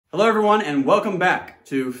Hello everyone and welcome back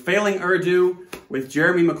to Failing Urdu with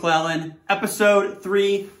Jeremy McLellan, episode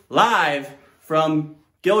 3, live from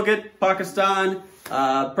Gilgit, Pakistan,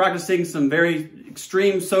 practicing some very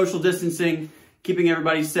extreme social distancing, keeping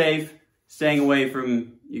everybody safe, staying away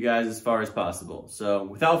from you guys as far as possible. So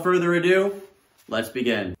without further ado, let's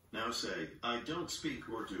begin. Now say, I don't speak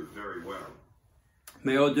Urdu very well.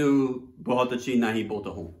 मैं उर्दू बहुत अच्छी नहीं बोलता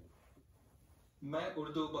हूँ. मैं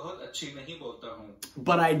उर्दू बहुत अच्छी नहीं बोलता हूँ.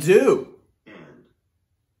 But I do. And.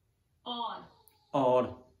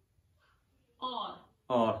 Or.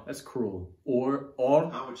 That's cruel. Or.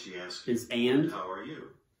 How would she ask is and. How are you?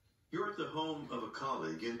 You're at the home of a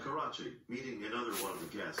colleague in Karachi, meeting another one of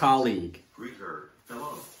the guests. Colleague. Greet her.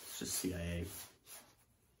 Hello. It's just CIA.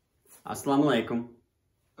 Assalamu alaikum.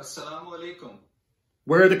 Assalamu alaikum.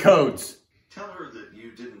 Where are the codes? Tell her that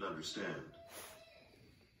you didn't understand.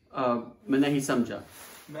 मैं नहीं समझा.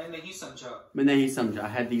 मैं नहीं समझा. मैं नहीं समझा. I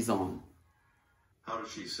had these on. How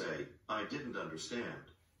does she say, I didn't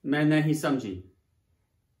understand? मैं नहीं समझी.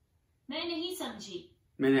 मैं नहीं समझी.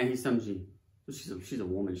 मैं नहीं समझी. She's a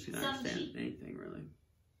woman. She doesn't understand anything really.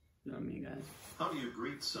 You know what I mean, guys? How do you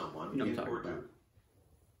greet someone You know in what I'm talking Urdu? about.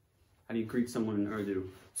 How do you greet someone in Urdu?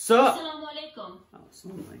 Sup? Assalamu alaikum. Oh,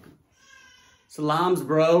 assalamu alaikum. Salams,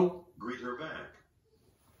 bro. Greet her back.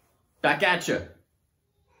 Back at you.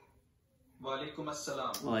 Walaikum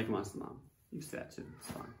assalam. Walaikum assalam. You can say that too. It's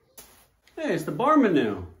fine. Hey, it's the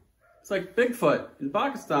Barmanou. It's like Bigfoot in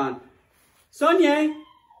Pakistan. Sonye!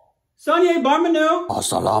 Sonye, Barmanou!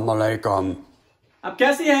 Assalamu alaikum. Aap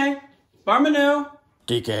kaisi hai? Barmanou!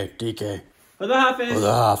 DK. Khuda Hafiz.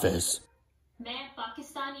 Khuda Hafiz. मैं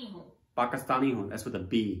पाकिस्तानी हूँ. Pakistani hun. That's with a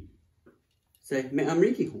B. Say, मैं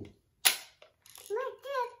अमरीकी हूँ.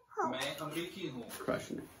 मैं अमरीकी हूँ.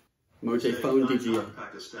 Crushing it. Moj Say, phone I'm DGA. not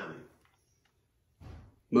Pakistani.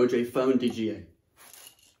 Moj phone DGA.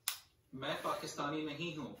 मैं पाकिस्तानी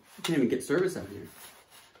नहीं हूँ. You can't even get service out here.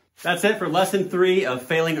 That's it for lesson 3 of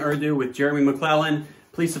Failing Urdu with Jeremy McLellan.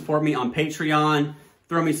 Please support me on Patreon.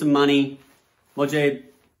 Throw me some money. Mojhe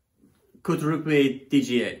kuch rupees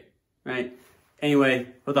DGA. Right? Anyway,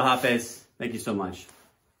 Khuda Hafiz. Thank you so much.